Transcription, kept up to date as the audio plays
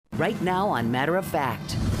right now on Matter of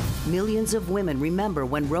Fact. Millions of women remember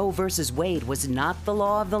when Roe versus Wade was not the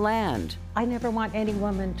law of the land. I never want any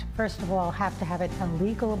woman to, first of all, have to have a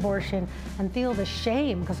legal abortion and feel the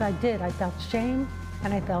shame, because I did. I felt shame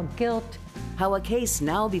and I felt guilt. How a case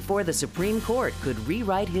now before the Supreme Court could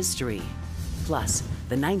rewrite history. Plus,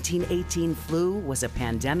 the 1918 flu was a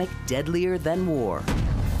pandemic deadlier than war.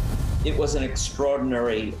 It was an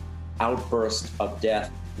extraordinary outburst of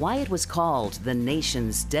death. Why it was called the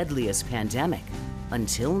nation's deadliest pandemic.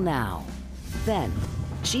 Until now. Then,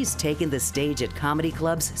 she's taken the stage at comedy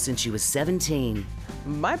clubs since she was 17.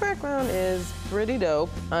 My background is pretty dope.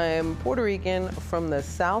 I'm Puerto Rican from the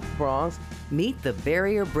South Bronx. Meet the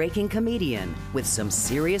barrier-breaking comedian with some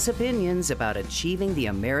serious opinions about achieving the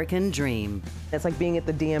American dream. It's like being at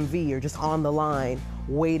the DMV. You're just on the line,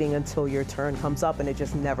 waiting until your turn comes up, and it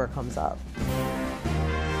just never comes up.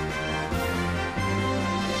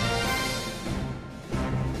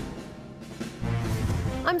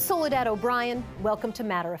 I'm Soledad O'Brien. Welcome to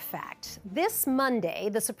Matter of Fact. This Monday,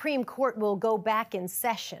 the Supreme Court will go back in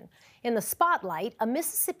session. In the spotlight, a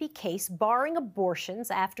Mississippi case barring abortions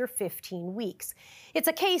after 15 weeks. It's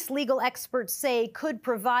a case legal experts say could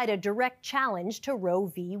provide a direct challenge to Roe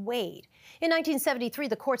v. Wade. In 1973,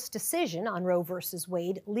 the court's decision on Roe versus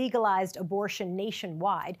Wade legalized abortion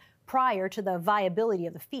nationwide prior to the viability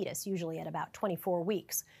of the fetus, usually at about 24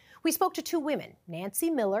 weeks. We spoke to two women,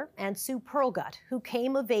 Nancy Miller and Sue Perlgut, who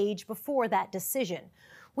came of age before that decision.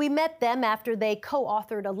 We met them after they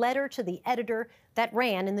co-authored a letter to the editor that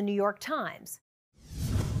ran in the New York Times.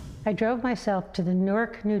 I drove myself to the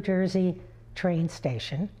Newark, New Jersey train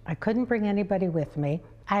station. I couldn't bring anybody with me.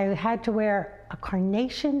 I had to wear a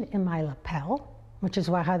carnation in my lapel, which is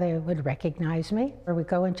how they would recognize me. Or we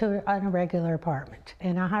go into an irregular apartment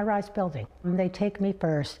in a high-rise building. And they take me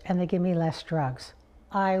first, and they give me less drugs.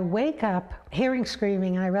 I wake up hearing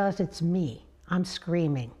screaming, and I realize it's me. I'm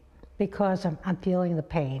screaming because I'm feeling the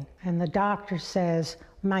pain. And the doctor says,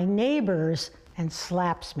 my neighbors, and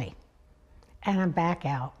slaps me. And I'm back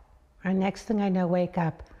out. And next thing I know, wake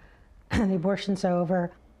up, and the abortion's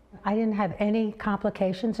over. I didn't have any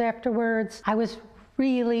complications afterwards. I was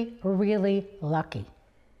really, really lucky.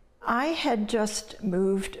 I had just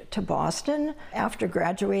moved to Boston after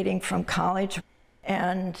graduating from college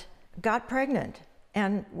and got pregnant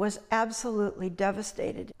and was absolutely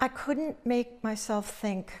devastated. I couldn't make myself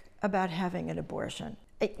think about having an abortion.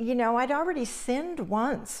 You know, I'd already sinned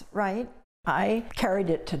once, right? I carried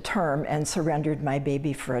it to term and surrendered my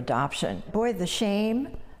baby for adoption. Boy, the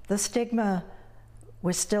shame, the stigma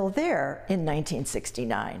was still there in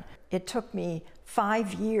 1969. It took me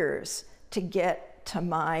 5 years to get to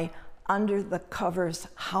my under the covers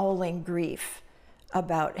howling grief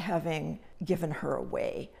about having given her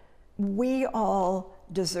away. We all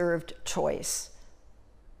deserved choice,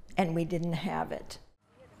 and we didn't have it.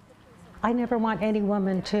 I never want any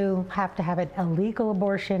woman to have an illegal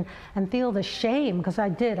abortion and feel the shame, because I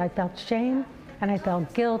did. I felt shame and I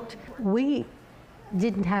felt guilt. We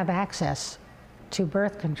didn't have access to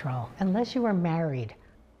birth control unless you were married.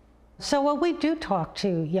 So when we do talk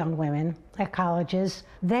to young women at colleges,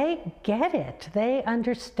 they get it. They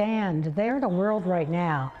understand. They're in a world right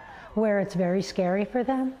now where it's very scary for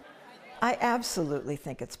them. I absolutely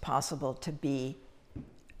think it's possible to be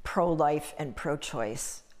pro-life and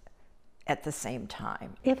pro-choice at the same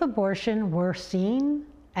time. If abortion were seen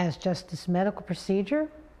as just this medical procedure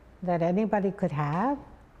that anybody could have,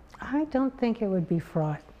 I don't think it would be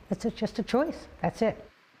fraught. It's just a choice. That's it.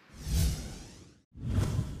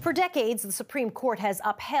 For decades, the Supreme Court has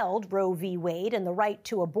upheld Roe v. Wade and the right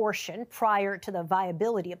to abortion prior to the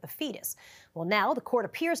viability of the fetus. Well, now the court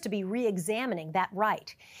appears to be re-examining that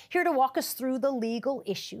right. Here to walk us through the legal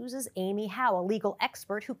issues is Amy Howe, a legal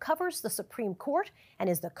expert who covers the Supreme Court and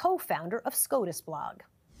is the co-founder of SCOTUS Blog.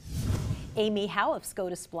 Amy Howe of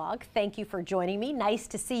SCOTUS Blog, thank you for joining me. Nice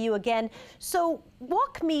to see you again. So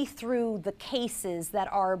walk me through the cases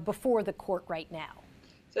that are before the court right now.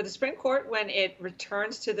 So the Supreme Court, when it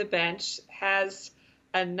returns to the bench, has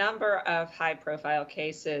a number of high-profile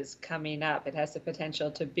cases coming up. It has the potential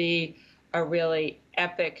to be a really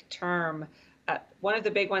epic term. One of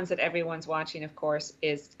the big ones that everyone's watching, of course,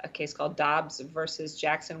 is a case called Dobbs versus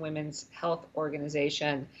Jackson Women's Health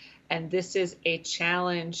Organization. And this is a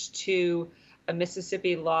challenge to a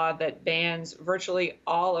Mississippi law that bans virtually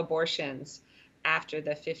all abortions after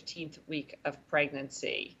the 15th week of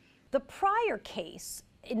pregnancy. The prior case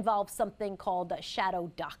involves something called a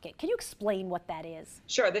shadow docket. Can you explain what that is?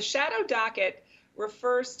 Sure. The shadow docket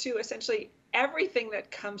refers to essentially everything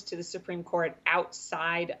that comes to the Supreme Court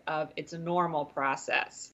outside of its normal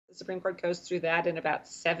process. The Supreme Court goes through that in about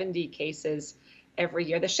 70 cases every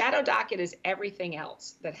year. The shadow docket is everything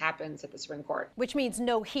else that happens at the Supreme Court. Which means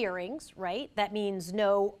no hearings, right? That means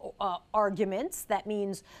no arguments. That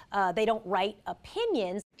means they don't write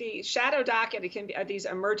opinions. The shadow docket, it can be these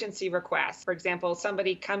emergency requests. For example,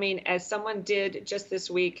 somebody coming, as someone did just this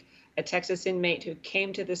week, a Texas inmate who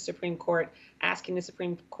came to the Supreme Court asking the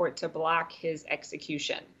Supreme Court to block his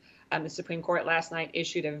execution. The Supreme Court last night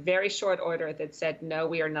issued a very short order that said, no,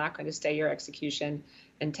 we are not going to stay your execution,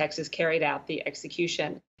 and Texas carried out the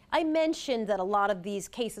execution. I mentioned that a lot of these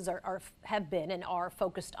cases have been and are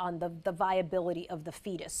focused on the viability of the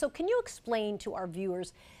fetus. So can you explain to our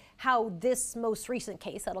viewers how this most recent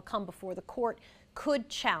case that'll come before the court could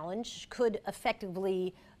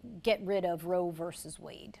effectively get rid of Roe versus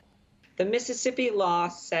Wade? The Mississippi law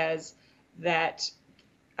says that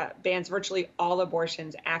bans virtually all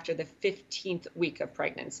abortions after the 15th week of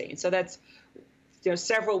pregnancy. And so that's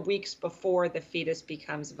several weeks before the fetus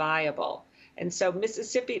becomes viable. And so the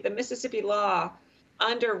Mississippi law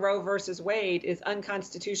under Roe versus Wade is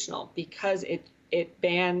unconstitutional because it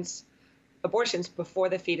bans abortions before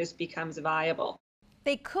the fetus becomes viable.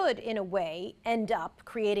 They could, in a way, end up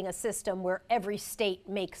creating a system where every state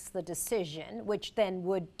makes the decision, which then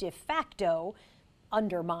would de facto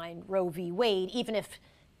undermine Roe v. Wade, even if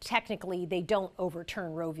technically they don't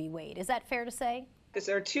overturn Roe v. Wade. Is that fair to say? Because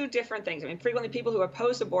there are two different things. I mean, frequently people who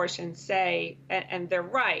oppose abortion say, and they're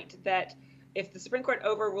right, that if the Supreme Court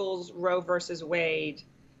overrules Roe versus Wade,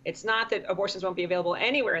 it's not that abortions won't be available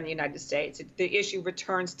anywhere in the United States. The issue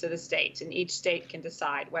returns to the states, and each state can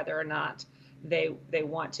decide whether or not they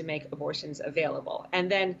want to make abortions available.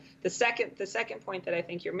 And then the second point that I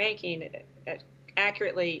think you're making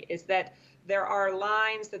accurately is that there are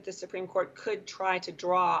lines that the Supreme Court could try to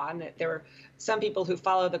draw, and that there are some people who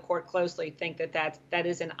follow the court closely think that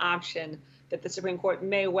is an option that the Supreme Court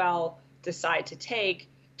may well decide to take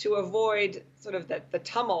to avoid sort of the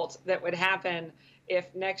tumult that would happen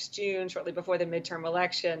if next June, shortly before the midterm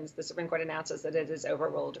elections, the Supreme Court announces that it has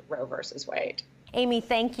overruled Roe versus Wade. Amy,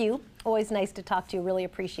 thank you. Always nice to talk to you. Really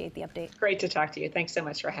appreciate the update. Great to talk to you. Thanks so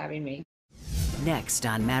much for having me. Next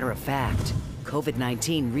on Matter of Fact,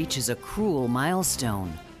 COVID-19 reaches a cruel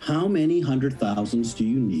milestone. How many hundred thousands do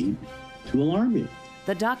you need to alarm you?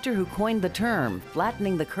 The doctor who coined the term,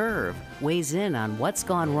 flattening the curve, weighs in on what's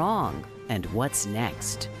gone wrong and what's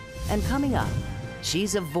next. And coming up,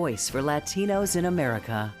 she's a voice for Latinos in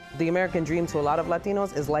America. The American dream to a lot of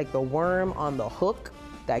Latinos is like the worm on the hook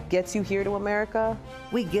that gets you here to America.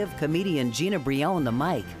 We give comedian Gina Brillon the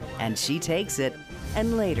mic, and she takes it.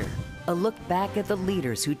 And later, a look back at the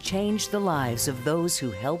leaders who changed the lives of those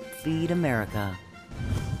who helped feed America.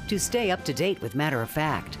 To stay up to date with Matter of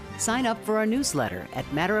Fact, sign up for our newsletter at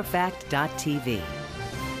matteroffact.tv.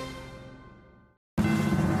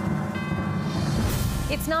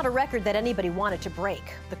 It's not a record that anybody wanted to break.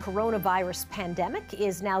 The coronavirus pandemic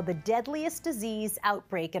is now the deadliest disease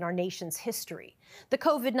outbreak in our nation's history. The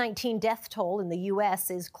COVID-19 death toll in the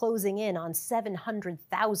U.S. is closing in on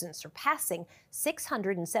 700,000, surpassing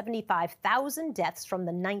 675,000 deaths from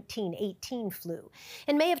the 1918 flu.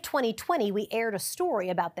 In May of 2020, we aired a story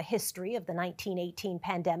about the history of the 1918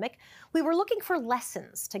 pandemic. We were looking for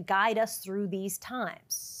lessons to guide us through these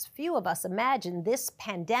times. Few of us imagined this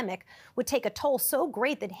pandemic would take a toll so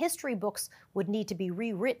great that history books would need to be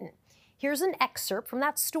rewritten. Here's an excerpt from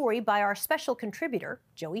that story by our special contributor,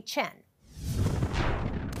 Joey Chen.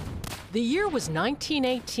 The year was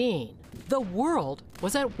 1918. The world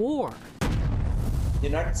was at war. The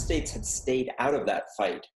United States had stayed out of that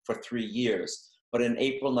fight for 3 years, but in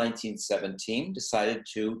April 1917 decided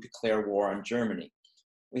to declare war on Germany.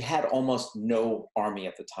 We had almost no army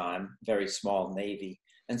at the time, very small navy,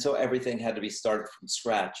 and so everything had to be started from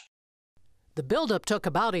scratch. The buildup took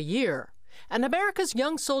about a year, and America's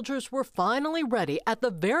young soldiers were finally ready at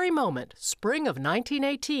the very moment, spring of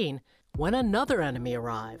 1918, when another enemy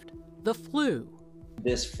arrived, the flu.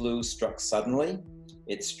 This flu struck suddenly.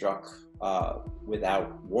 It struck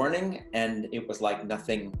without warning, and it was like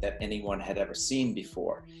nothing that anyone had ever seen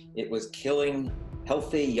before. It was killing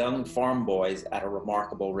healthy young farm boys at a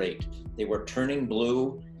remarkable rate. They were turning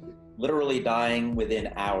blue, literally dying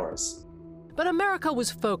within hours. But America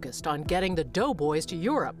was focused on getting the doughboys to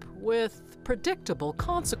Europe with predictable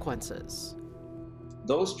consequences.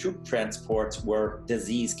 Those troop transports were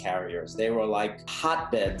disease carriers. They were like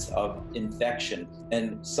hotbeds of infection,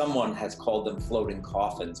 and someone has called them floating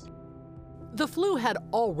coffins. The flu had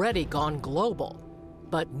already gone global,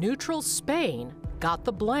 but neutral Spain got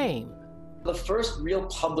the blame. The first real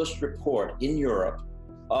published report in Europe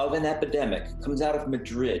of an epidemic comes out of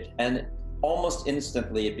Madrid, and almost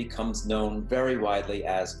instantly it becomes known very widely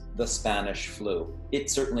as the Spanish flu. It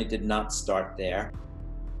certainly did not start there.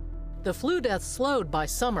 The flu deaths slowed by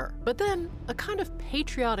summer, but then a kind of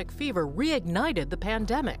patriotic fever reignited the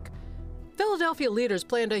pandemic. Philadelphia leaders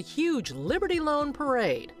planned a huge Liberty Loan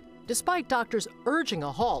parade. Despite doctors urging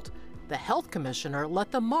a halt, the health commissioner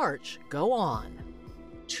let the march go on.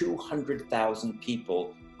 200,000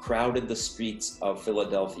 people crowded the streets of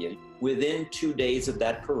Philadelphia. Within 2 days of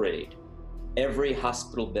that parade, every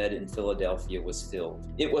hospital bed in Philadelphia was filled.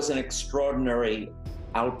 It was an extraordinary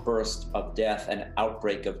outburst of death, an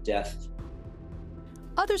outbreak of death.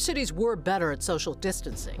 Other cities were better at social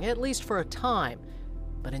distancing, at least for a time.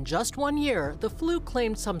 But in just 1 year, the flu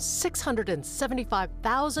claimed some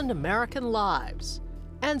 675,000 American lives,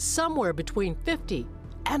 and somewhere between 50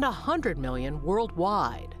 and 100 million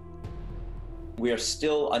worldwide. We are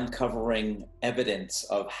still uncovering evidence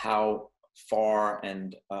of how far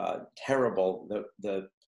and terrible the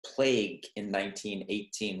plague in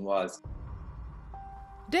 1918 was.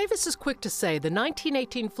 Davis is quick to say the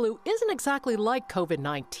 1918 flu isn't exactly like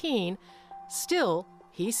COVID-19. Still,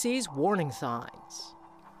 he sees warning signs.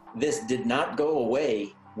 This did not go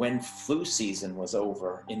away when flu season was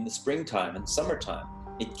over in the springtime and summertime.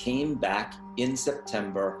 It came back in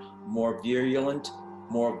September, more virulent,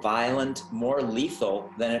 more violent, more lethal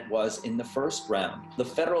than it was in the first round. The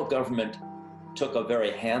federal government took a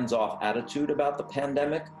very hands-off attitude about the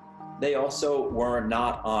pandemic. They also were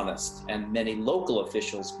not honest, and many local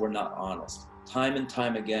officials were not honest. Time and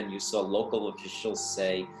time again, you saw local officials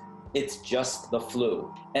say, it's just the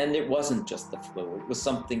flu. And it wasn't just the flu. It was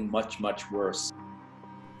something much, much worse.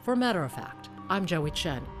 For Matter of Fact, I'm Joey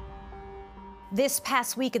Chen. This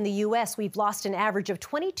past week in the U.S., we've lost an average of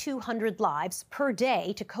 2,200 lives per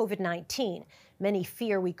day to COVID-19. Many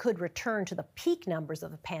fear we could return to the peak numbers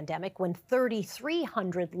of the pandemic when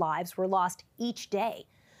 3,300 lives were lost each day.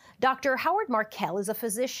 Dr. Howard Markel is a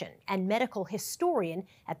physician and medical historian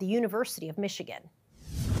at the University of Michigan.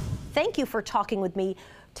 Thank you for talking with me.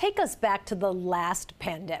 Take us back to the last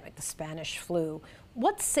pandemic, the Spanish flu.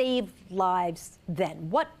 What saved lives then?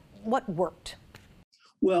 What worked?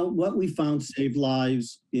 Well, what we found saved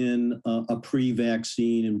lives in a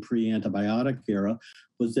pre-vaccine and pre-antibiotic era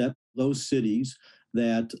was that those cities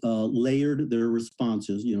that layered their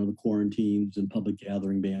responses, the quarantines and public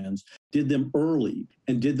gathering bans, did them early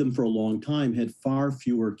and did them for a long time, had far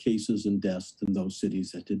fewer cases and deaths than those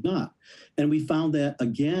cities that did not. And we found that,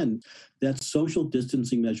 again, that social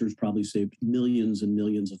distancing measures probably saved millions and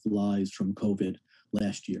millions of lives from COVID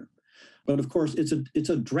last year. But of course, it's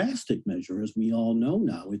a drastic measure, as we all know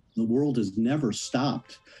now. The world has never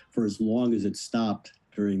stopped for as long as it stopped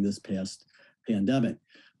during this past pandemic.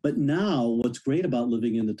 But now, what's great about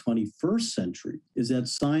living in the 21st century is that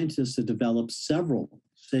scientists have developed several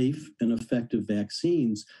safe and effective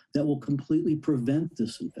vaccines that will completely prevent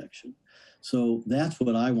this infection. So that's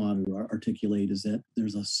what I want to articulate, is that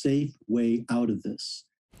there's a safe way out of this.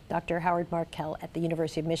 Dr. Howard Markel at the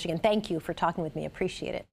University of Michigan, thank you for talking with me.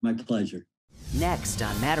 Appreciate it. My pleasure. Next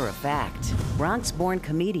on Matter of Fact, Bronx-born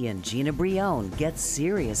comedian Gina Brillon gets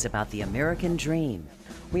serious about the American dream.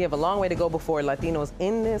 We have a long way to go before Latinos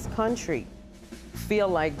in this country feel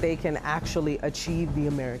like they can actually achieve the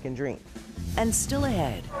American dream. And still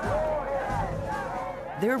ahead,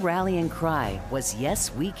 their rallying cry was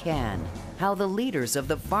 "Yes, we can." How the leaders of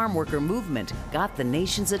the farm worker movement got the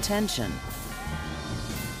nation's attention.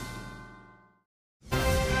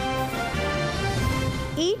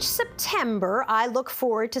 Each September, I look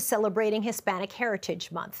forward to celebrating Hispanic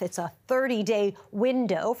Heritage Month. It's a 30-day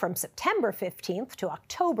window from September 15th to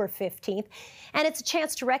October 15th, and it's a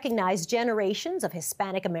chance to recognize generations of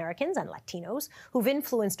Hispanic Americans and Latinos who've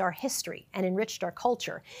influenced our history and enriched our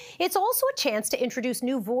culture. It's also a chance to introduce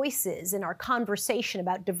new voices in our conversation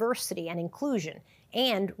about diversity and inclusion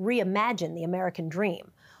and reimagine the American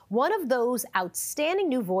dream. One of those outstanding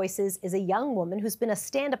new voices is a young woman who's been a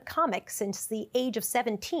stand-up comic since the age of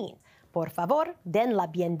 17. Por favor, den la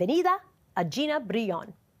bienvenida a Gina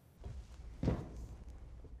Brillon.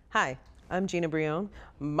 Hi, I'm Gina Brillon.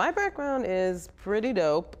 My background is pretty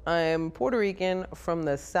dope. I'm Puerto Rican from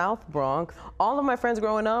the South Bronx. All of my friends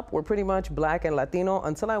growing up were pretty much Black and Latino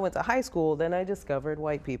until I went to high school. Then I discovered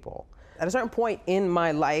white people. At a certain point in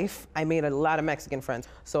my life, I made a lot of Mexican friends.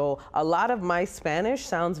 So a lot of my Spanish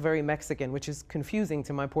sounds very Mexican, which is confusing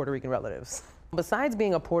to my Puerto Rican relatives. Besides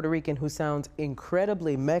being a Puerto Rican who sounds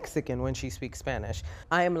incredibly Mexican when she speaks Spanish,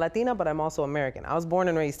 I am Latina, but I'm also American. I was born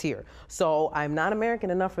and raised here. So I'm not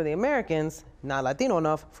American enough for the Americans, not Latino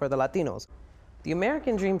enough for the Latinos. The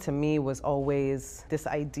American dream to me was always this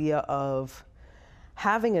idea of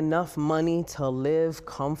having enough money to live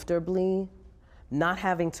comfortably, not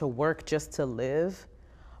having to work just to live,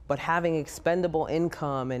 but having expendable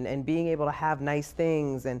income and being able to have nice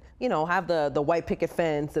things and, you know, have the white picket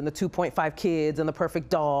fence and the 2.5 kids and the perfect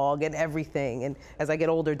dog and everything. And as I get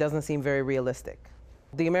older, it doesn't seem very realistic.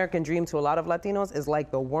 The American dream to a lot of Latinos is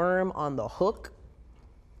like the worm on the hook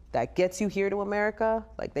that gets you here to America.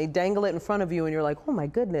 Like they dangle it in front of you and you're like, oh my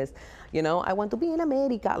goodness, you know, I want to be in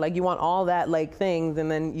America. Like you want all that like things,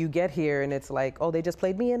 and then you get here and it's like, oh, they just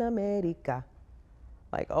played me in America.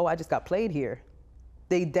 Like, oh, I just got played here.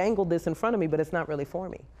 They dangled this in front of me, but it's not really for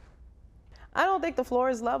me. I don't think the floor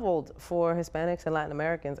is leveled for Hispanics and Latin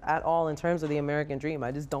Americans at all in terms of the American dream.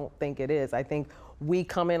 I just don't think it is. I think we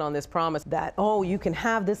come in on this promise that, oh, you can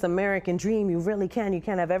have this American dream, you really can, you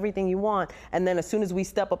can have everything you want. And then as soon as we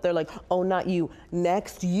step up, they're like, oh, not you.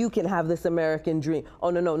 Next, you can have this American dream. Oh,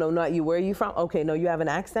 no, not you. Where are you from? Okay, no, you have an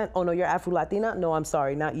accent. Oh, no, you're Afro-Latina? No, I'm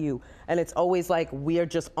sorry, not you. And it's always like we're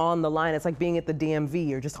just on the line. It's like being at the DMV.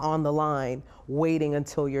 You're just on the line, waiting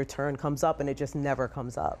until your turn comes up, and it just never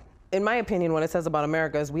comes up. In my opinion, what it says about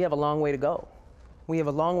America is we have a long way to go. We have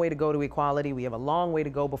a long way to go to equality. We have a long way to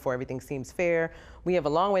go before everything seems fair. We have a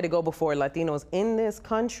long way to go before Latinos in this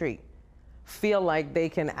country feel like they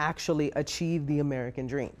can actually achieve the American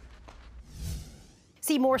dream.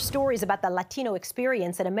 See more stories about the Latino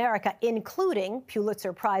experience in America, including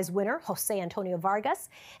Pulitzer Prize winner Jose Antonio Vargas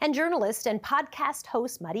and journalist and podcast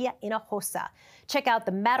host Maria Hinojosa. Check out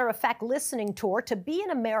the Matter of Fact listening tour to be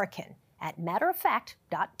an American at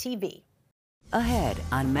matteroffact.tv. Ahead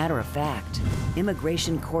on Matter of Fact,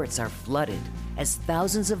 immigration courts are flooded as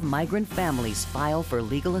thousands of migrant families file for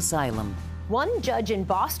legal asylum. One judge in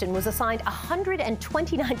Boston was assigned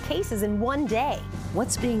 129 cases in one day.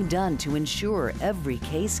 What's being done to ensure every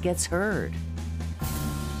case gets heard?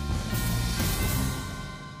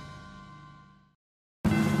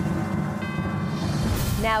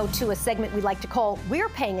 Now to a segment we like to call We're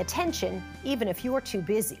Paying Attention, even if you're too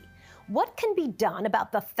busy. What can be done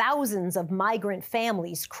about the thousands of migrant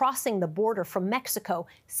families crossing the border from Mexico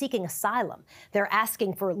seeking asylum? They're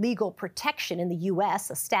asking for legal protection in the U.S.,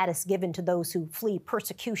 a status given to those who flee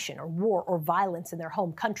persecution or war or violence in their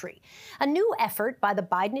home country. A new effort by the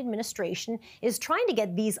Biden administration is trying to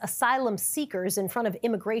get these asylum seekers in front of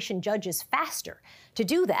immigration judges faster. To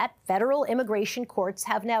do that, federal immigration courts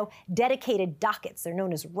have now dedicated dockets. They're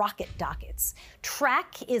known as rocket dockets.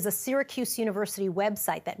 TRACK is a Syracuse University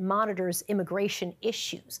website that monitors immigration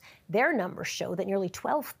issues. Their numbers show that nearly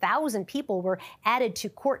 12,000 people were added to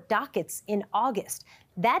court dockets in August.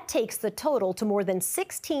 That takes the total to more than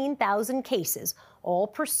 16,000 cases, all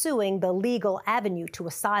pursuing the legal avenue to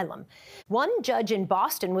asylum. One judge in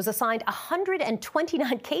Boston was assigned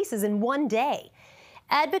 129 cases in one day.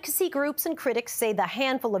 Advocacy groups and critics say the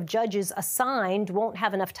handful of judges assigned won't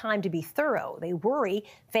have enough time to be thorough. They worry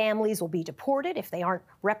families will be deported if they aren't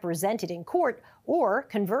represented in court, or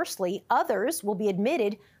conversely, others will be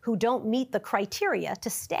admitted who don't meet the criteria to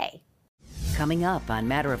stay. Coming up on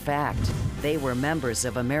Matter of Fact, they were members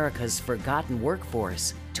of America's forgotten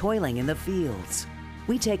workforce, toiling in the fields.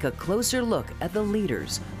 We take a closer look at the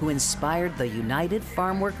leaders who inspired the United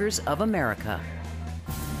Farm Workers of America.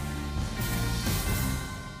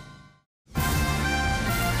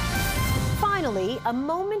 Finally, a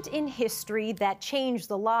moment in history that changed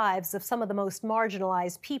the lives of some of the most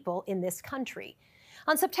marginalized people in this country.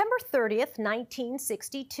 On September 30th,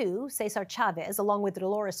 1962, Cesar Chavez, along with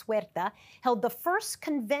Dolores Huerta, held the first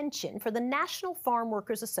convention for the National Farm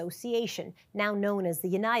Workers Association, now known as the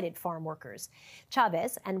United Farm Workers.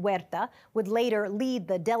 Chavez and Huerta would later lead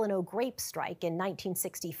the Delano grape strike in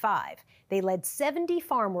 1965. They led 70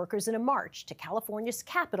 farm workers in a march to California's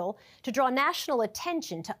capital to draw national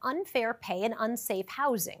attention to unfair pay and unsafe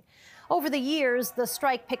housing. Over the years, the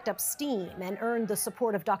strike picked up steam and earned the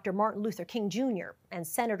support of Dr. Martin Luther King Jr. and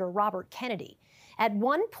Senator Robert Kennedy. At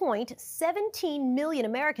one point, 17 million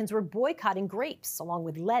Americans were boycotting grapes, along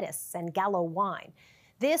with lettuce and Gallo wine.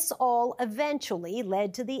 This all eventually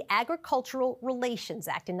led to the Agricultural Relations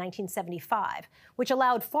Act in 1975, which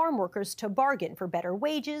allowed farm workers to bargain for better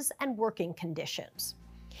wages and working conditions.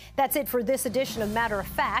 That's it for this edition of Matter of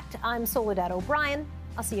Fact. I'm Soledad O'Brien.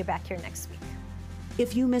 I'll see you back here next week.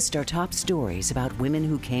 If you missed our top stories about women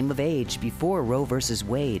who came of age before Roe v.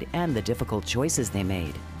 Wade and the difficult choices they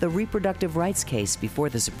made, the reproductive rights case before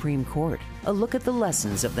the Supreme Court, a look at the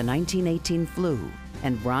lessons of the 1918 flu,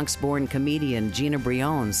 and Bronx-born comedian Gina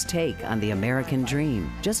Brion's take on the American dream,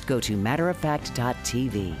 just go to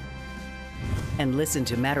matteroffact.tv. And listen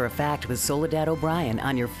to Matter of Fact with Soledad O'Brien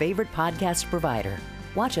on your favorite podcast provider.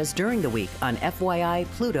 Watch us during the week on FYI,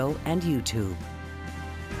 Pluto, and YouTube.